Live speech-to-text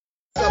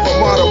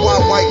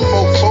white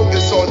folk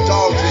focus on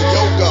dogs and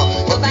yoga.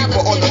 But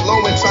people on the low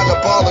end trying to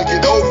ball and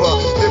get over.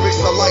 Lyrics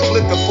are like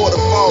liquor for the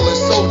fallen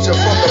soldier.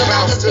 From the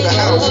bounce to the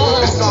house,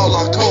 it's all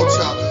our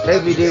culture.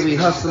 Every day we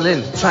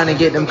hustling, trying to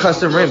get them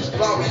custom rims.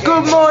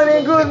 Good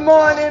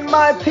morning,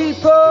 my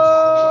people.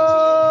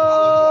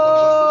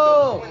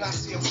 When I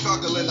see them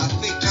struggling, I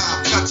think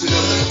I'm touching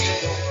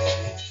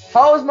them.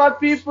 How's my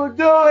people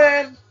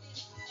doing?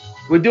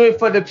 We do it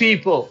for the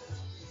people.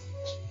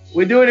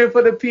 We're doing it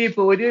for the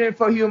people. We're doing it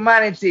for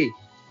humanity.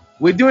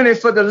 We're doing it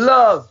for the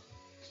love.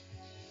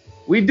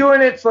 We're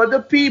doing it for the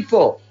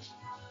people.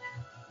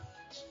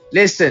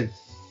 Listen,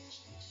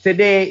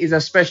 today is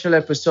a special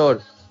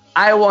episode.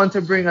 I want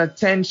to bring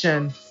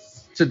attention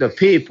to the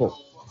people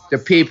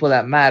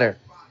that matter.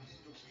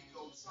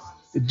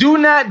 Do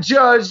not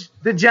judge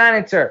the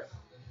janitor.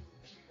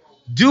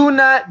 Do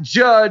not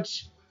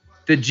judge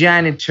the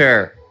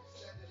janitor.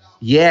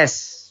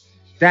 Yes,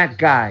 that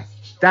guy,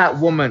 that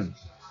woman.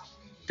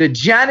 The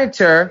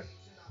janitor,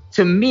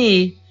 to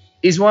me,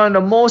 is one of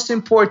the most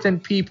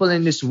important people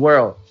in this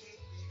world.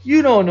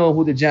 You don't know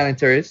who the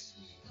janitor is.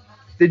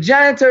 The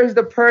janitor is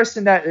the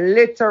person that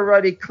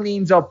literally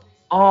cleans up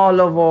all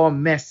of our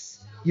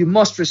mess. You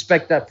must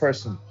respect that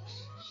person.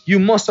 You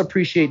must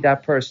appreciate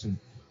that person.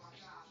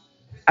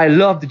 I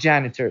love the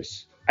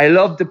janitors. I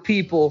love the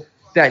people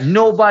that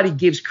nobody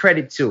gives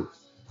credit to.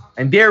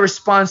 And they're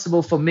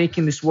responsible for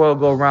making this world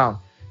go round.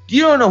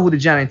 You don't know who the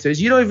janitor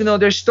is. You don't even know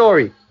their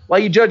story. What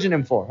are you judging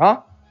them for,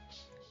 huh?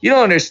 You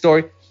don't know their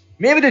story.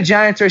 Maybe the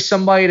janitor is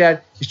somebody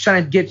that is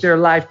trying to get their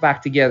life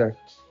back together.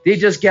 They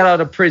just get out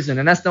of prison,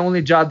 and that's the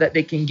only job that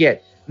they can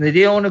get. And they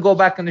don't want to go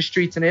back on the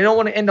streets, and they don't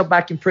want to end up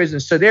back in prison.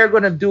 So they're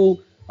going to do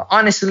an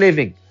honest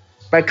living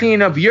by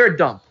cleaning up your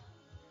dump.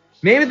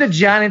 Maybe the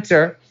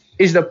janitor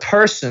is the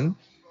person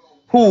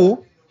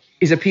who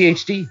is a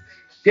PhD.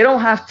 They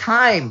don't have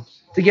time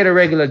to get a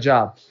regular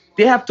job.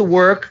 They have to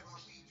work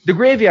the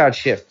graveyard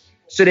shift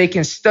so they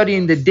can study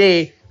in the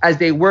day as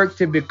they work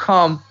to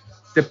become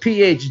the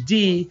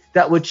PhD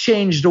that would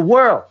change the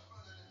world.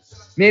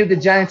 Maybe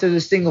the janitor is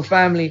a single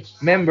family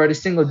member, the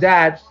single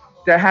dad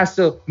that has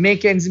to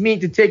make ends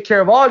meet to take care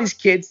of all these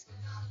kids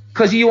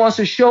because he wants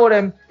to show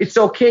them it's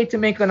okay to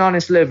make an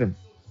honest living.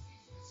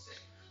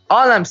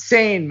 All I'm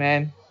saying,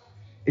 man,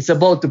 it's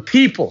about the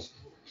people.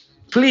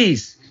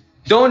 Please,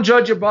 don't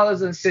judge your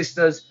brothers and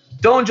sisters.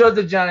 Don't judge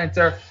the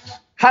janitor.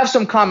 Have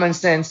some common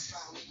sense.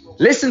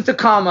 Listen to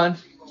Common.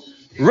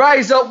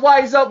 Rise up,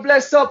 wise up,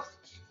 bless up.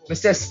 I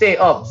said stay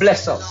up,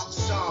 bless up.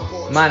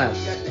 Manners.